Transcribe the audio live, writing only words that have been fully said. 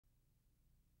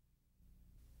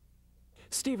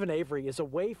Stephen Avery is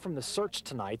away from the search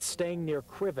tonight, staying near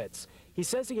Crivets. He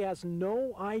says he has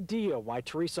no idea why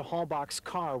Teresa Halbach's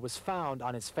car was found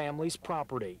on his family's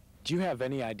property. Do you have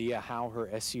any idea how her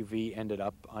SUV ended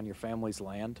up on your family's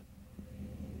land?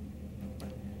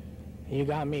 You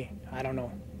got me. I don't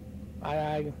know.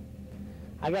 I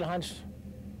got a hunch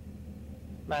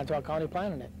Manitowoc County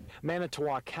planning it.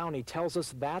 Manitowoc County tells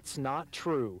us that's not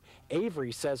true.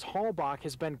 Avery says Halbach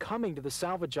has been coming to the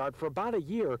salvage yard for about a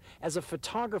year as a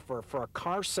photographer for a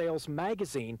car sales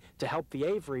magazine to help the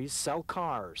Averys sell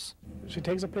cars. She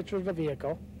takes a picture of the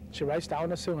vehicle, she writes down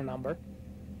the serial number,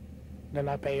 then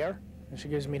I pay her, and she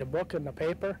gives me the book and the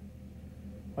paper,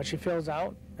 what she fills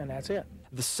out, and that's it.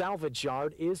 The salvage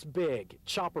yard is big.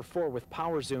 Chopper 4 with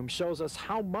power zoom shows us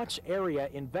how much area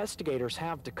investigators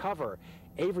have to cover.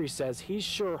 Avery says he's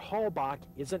sure Halbach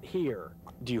isn't here.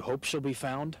 Do you hope she'll be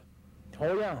found?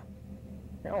 Oh, yeah.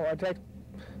 You know,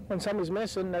 when somebody's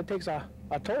missing, that takes a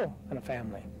toll on a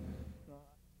family.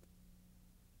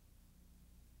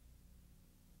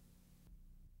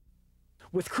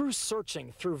 With crews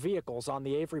searching through vehicles on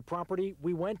the Avery property,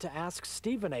 we went to ask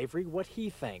Stephen Avery what he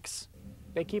thinks.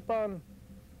 They keep on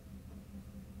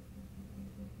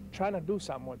trying to do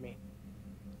something with me.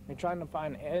 They're trying to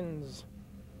find ends.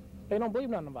 They don't believe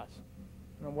none of us.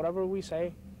 You know, whatever we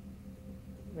say,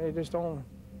 they just don't.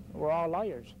 We're all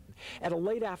liars. At a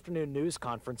late afternoon news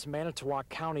conference, Manitowoc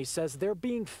County says they're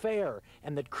being fair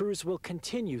and that crews will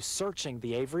continue searching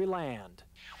the Avery land.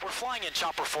 We're flying in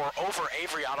Chopper 4 over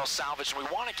Avery Auto Salvage, and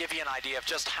we want to give you an idea of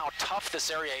just how tough this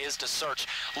area is to search.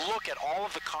 Look at all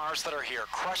of the cars that are here.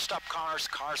 Crushed up cars,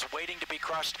 cars waiting to be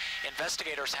crushed.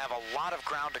 Investigators have a lot of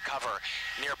ground to cover.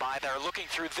 Nearby, they're looking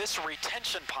through this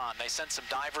retention pond. They sent some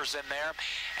divers in there.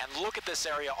 And look at this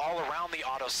area all around the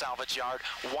auto salvage yard.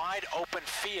 Wide open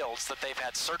fields that they've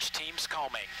had search teams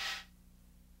combing.